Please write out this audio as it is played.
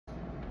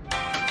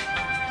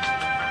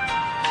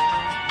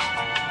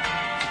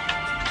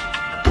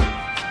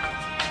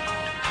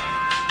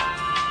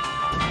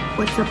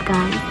What's up,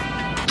 guys?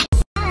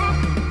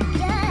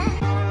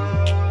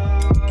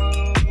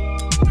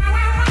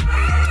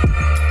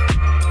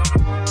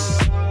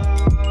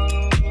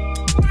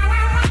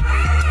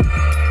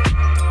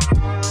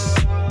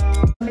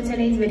 For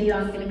today's video,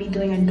 I'm gonna be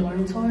doing a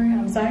dorm tour.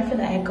 I'm sorry for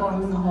the echo.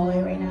 I'm in the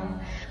hallway right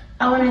now.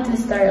 I wanted to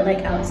start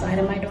like outside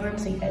of my dorm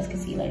so you guys can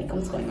see like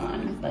what's going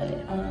on.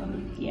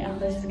 But yeah,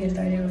 let's just get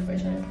started before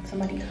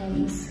somebody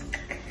comes.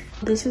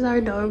 This is our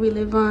door. We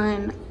live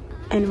on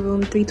in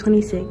room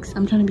 326.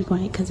 I'm trying to be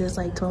quiet because it's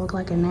like 12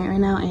 o'clock at night right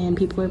now and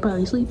people are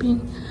probably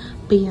sleeping.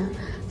 But yeah,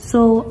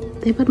 so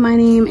they put my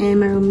name and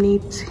my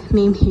roommate's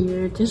name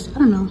here. Just I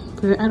don't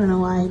know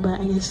why, but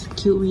I guess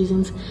cute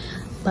reasons.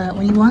 But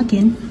when you walk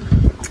in,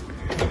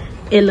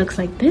 it looks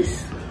like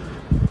this.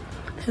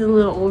 This is a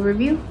little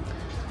overview.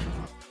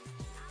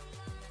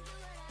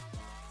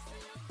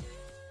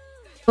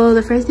 So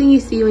the first thing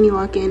you see when you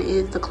walk in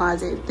is the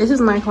closet. This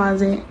is my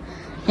closet.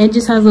 It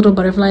just has little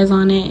butterflies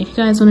on it. If you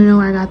guys want to know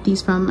where I got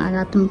these from, I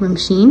got them from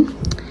Shein.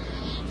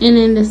 And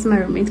then this is my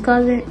roommate's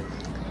closet.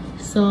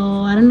 So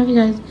I don't know if you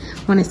guys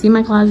want to see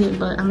my closet,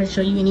 but I'm gonna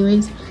show you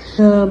anyways.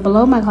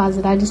 Below my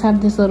closet, I just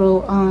have this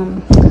little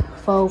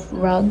faux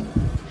rug.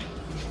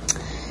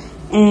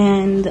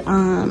 And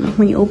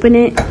when you open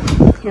it,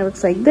 it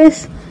looks like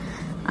this.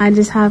 I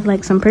just have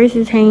like some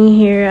purses hanging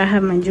here. I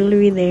have my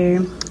jewelry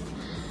there.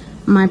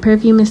 My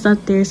perfume is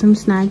up there, some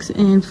snacks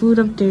and food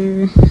up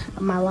there,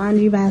 my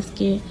laundry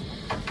basket.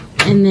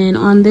 And then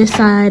on this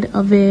side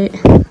of it,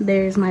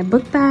 there's my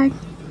book bag,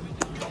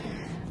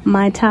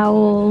 my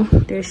towel,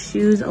 there's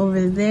shoes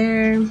over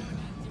there,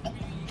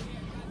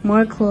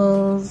 more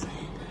clothes,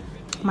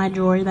 my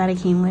drawer that I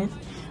came with,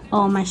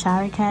 oh, my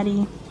shower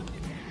caddy.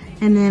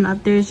 And then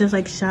up there is just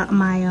like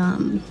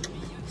my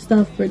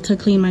stuff to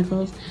clean my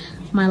clothes,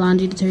 my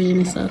laundry detergent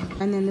and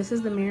stuff. And then this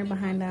is the mirror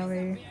behind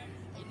our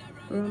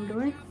room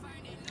door.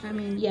 I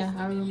mean, yeah,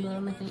 our room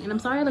door, my thing. And I'm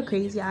sorry I look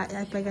crazy.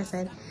 Like I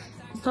said,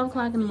 it's 12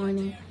 o'clock in the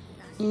morning.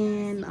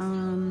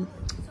 And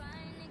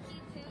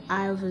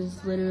I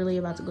was literally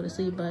about to go to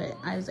sleep, but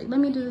I was like,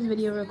 let me do this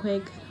video real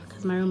quick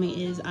because my roommate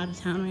is out of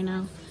town right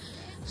now.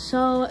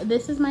 So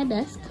this is my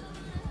desk.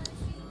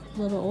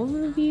 Little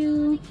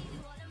overview.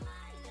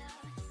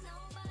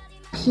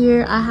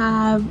 Here I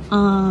have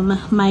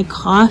my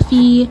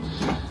coffee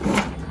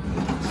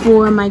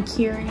for my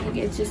Keurig.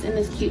 It's just in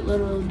this cute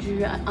little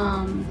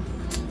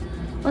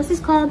what's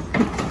this called?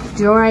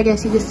 Drawer, I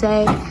guess you could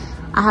say.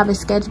 I have a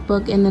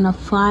sketchbook and then a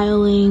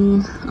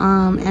filing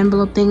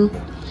envelope thing.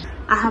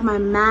 I have my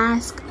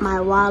mask,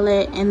 my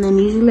wallet, and then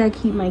usually I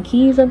keep my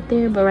keys up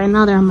there, but right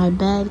now they're on my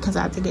bed because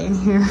I have to get in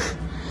here.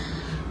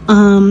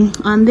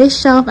 On this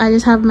shelf, I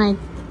just have my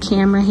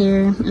camera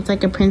here. It's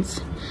like a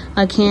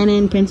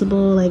Canon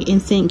printable, like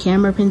instant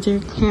camera printer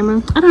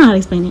camera. I don't know how to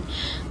explain it,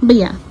 but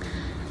yeah.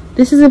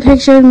 This is a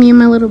picture of me and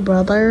my little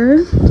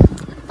brother.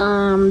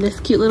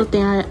 This cute little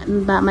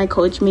thing that my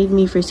coach made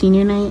me for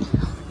senior night.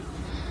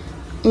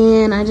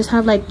 And I just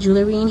have like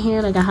jewelry in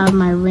here. Like I have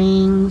my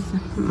rings,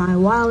 my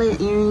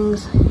wallet,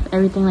 earrings,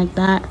 everything like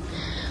that.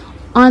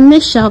 On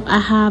this shelf, I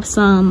have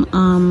some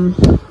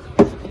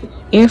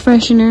air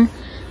freshener.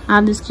 I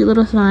have this cute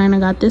little sign. I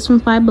got this from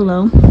Five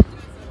Below.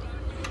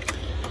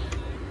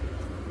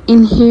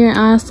 In here,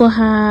 I also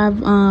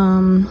have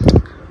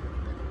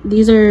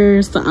these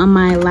are some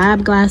my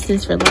lab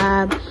glasses for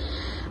lab.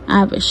 I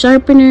have a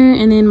sharpener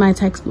and then my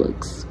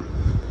textbooks.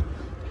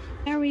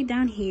 Right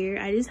down here,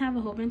 I just have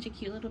a whole bunch of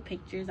cute little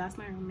pictures. That's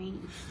my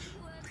roommate.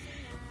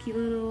 Cute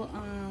little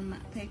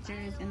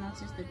pictures, and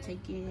that's just the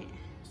ticket.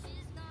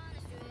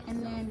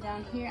 And then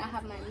down here, I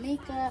have my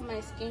makeup,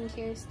 my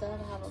skincare stuff.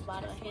 I have a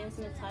bottle of hand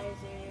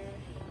sanitizer,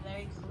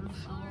 very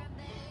crucial.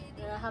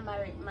 And then I have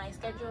my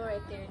schedule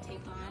right there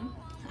taped on.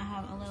 I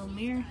have a little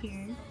mirror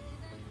here,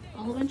 a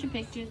whole bunch of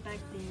pictures back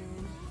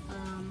there,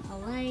 a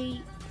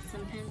light,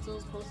 some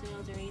pencils, post-it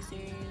notes,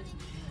 erasers,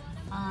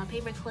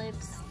 paper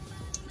clips.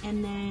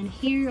 And then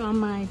here on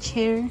my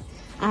chair,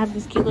 I have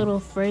this cute little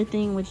fur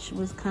thing, which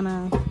was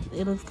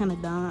it looks kind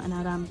of dumb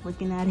now that I'm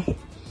looking at it,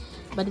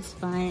 but it's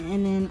fine.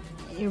 And then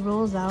it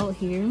rolls out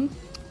here.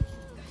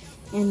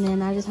 And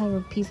then I just have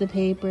a piece of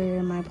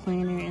paper, my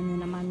planner,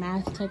 and then my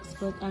math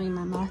textbook, my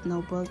math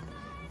notebook,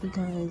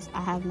 because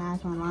I have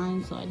math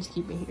online, so I just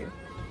keep it here.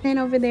 And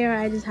over there,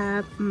 I just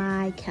have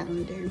my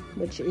calendar,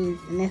 which is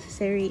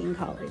necessary in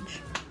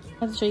college.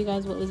 I have to show you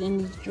guys what was in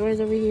these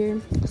drawers over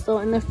here. So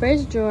in the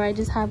first drawer, I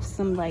just have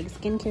some like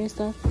skincare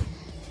stuff.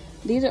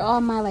 These are all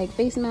my like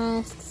face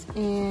masks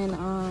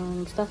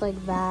and stuff like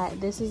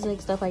that. This is like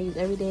stuff I use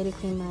every day to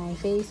clean my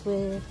face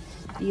with,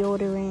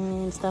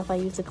 deodorant, stuff I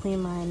use to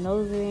clean my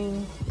nose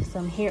ring,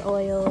 some hair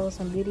oil,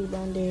 some beauty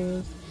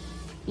blenders,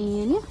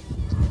 and yeah.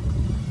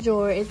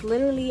 Drawer is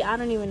literally, I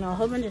don't even know, a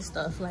whole bunch of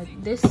stuff.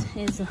 Like this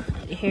is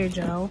hair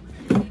gel.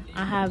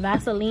 I have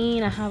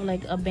Vaseline, I have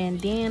like a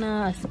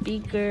bandana, a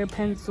speaker,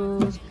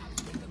 pencils,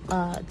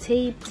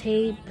 tape,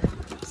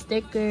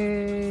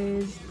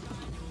 stickers,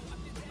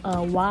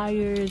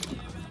 wires,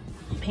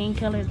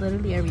 painkillers,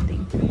 literally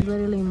everything.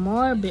 Literally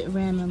more bit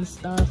random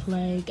stuff.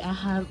 Like I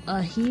have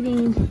a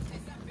heating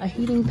a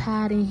heating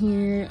pad in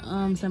here,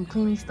 some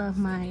cleaning stuff,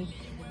 my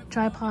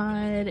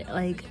tripod,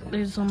 like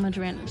there's so much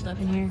random stuff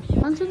in here.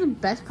 On to the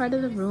best part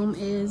of the room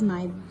is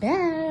my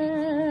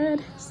bed.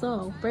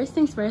 So first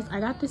things first, I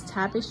got this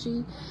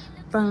tapestry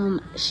from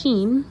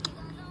Shein.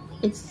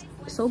 It's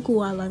so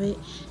cool, I love it.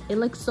 It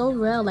looks so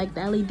real, like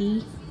the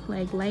LED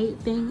like light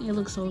thing, it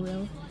looks so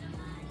real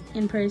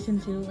in person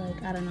too.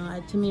 Like, I don't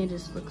know, to me it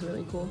just looks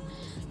really cool.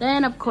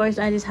 Then of course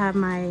I just have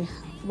my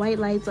white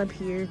lights up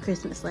here,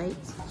 Christmas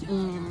lights,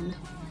 and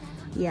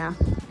yeah,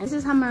 this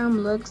is how my room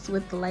looks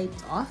with the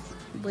lights off,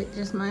 with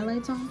just my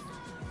lights on.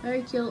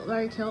 Very cute,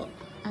 very cute.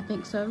 I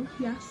think so.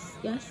 Yes,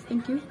 yes,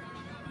 thank you.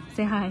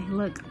 Say hi,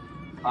 look.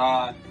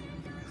 Hi.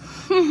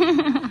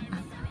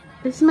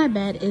 This is my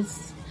bed.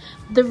 It's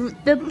the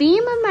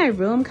theme of my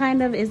room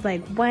kind of is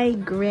like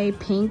white, gray,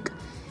 pink.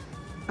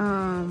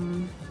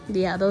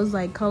 Yeah, those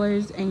like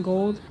colors, and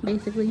gold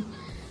basically.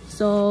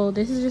 So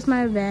this is just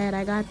my bed.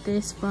 I got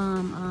this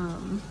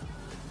from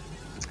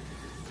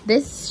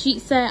this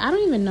sheet set. I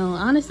don't even know,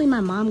 honestly. My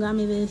mom got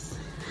me this.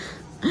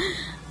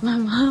 My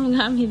mom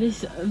got me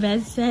this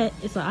bed set,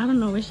 so I don't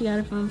know where she got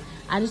it from.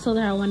 I just told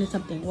her I wanted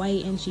something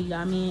white and she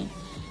got me it.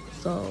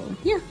 So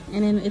yeah,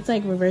 and then it's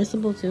like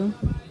reversible too.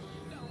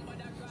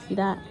 See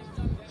that?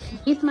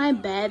 It's my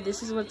bed.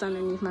 This is what's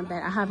underneath my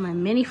bed. I have my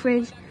mini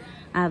fridge.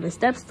 I have a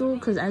step stool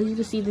because, as you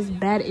can see, this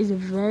bed is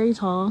very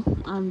tall.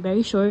 I'm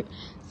very short.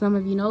 Some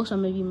of you know,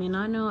 some of you may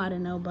not know. I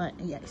don't know, but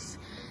yes.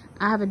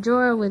 I have a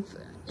drawer with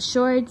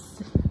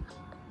shorts,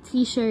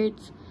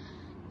 t-shirts,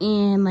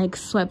 and like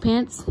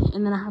sweatpants.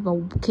 And then I have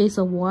a case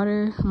of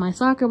water, my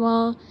soccer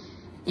ball,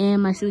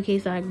 and my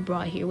suitcase that I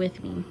brought here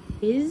with me.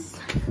 Is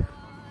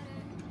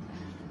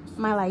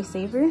my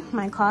lifesaver,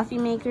 my coffee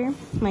maker,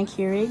 my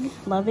Keurig.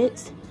 Love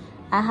it.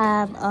 I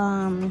have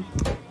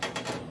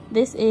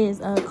this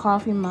is a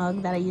coffee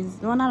mug that I use,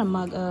 well, not a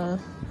mug, a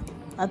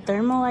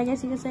thermal, I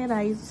guess you could say, that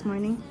I used this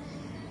morning.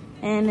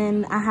 And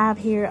then I have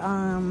here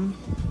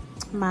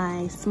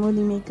my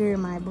smoothie maker,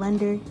 my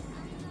blender.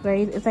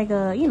 It's like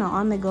a, you know,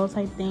 on the go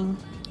type thing.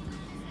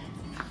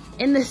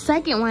 And the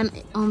second one,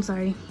 oh, I'm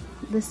sorry,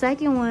 the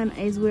second one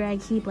is where I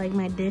keep like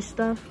my dish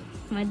stuff,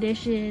 my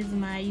dishes,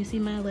 you see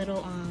my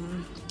little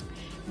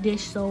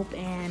dish soap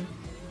and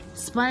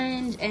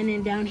sponge. And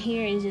then down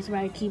here is just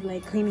where I keep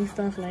like cleaning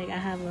stuff. Like I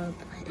have a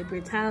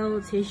paper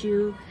towel,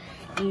 tissue,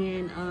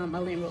 and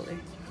a lint roller.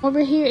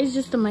 Over here is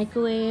just the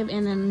microwave,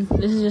 and then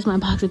this is just my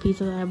box of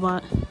pizza that I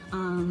bought.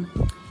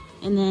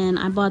 And then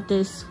I bought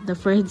this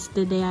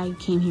the day I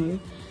came here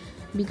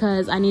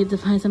because I needed to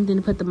find something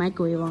to put the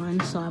microwave on.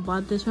 So I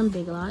bought this from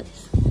Big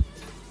Lots.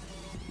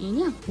 And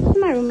yeah,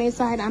 my roommate's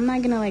side, I'm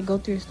not gonna like go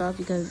through stuff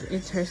because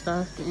it's her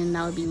stuff and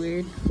that would be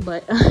weird,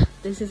 but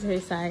this is her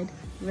side.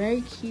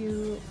 Very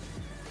cute.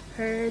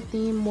 Her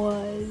theme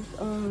was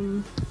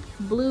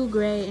blue,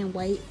 gray, and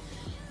white,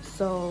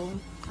 so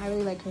I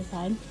really like her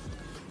side.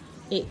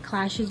 It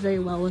clashes very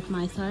well with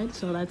my side,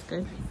 so that's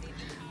good.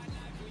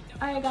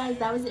 Alright guys,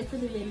 that was it for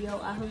the video.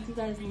 I hope you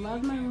guys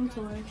love my room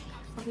tour.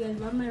 Hope you guys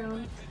love my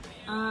room.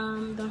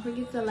 Don't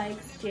forget to like,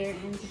 share,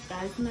 and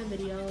subscribe to my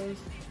videos.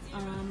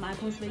 I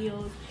post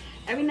videos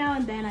every now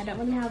and then. I don't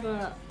really have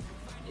a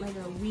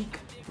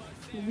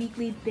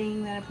weekly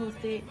thing that I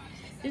posted,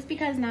 just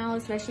because now,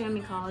 especially I'm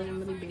in college, I'm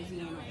really busy,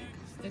 and like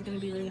it's gonna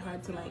be really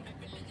hard to like,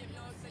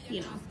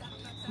 you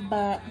know.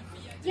 But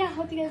yeah,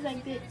 hope you guys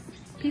liked it.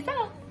 Peace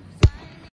out.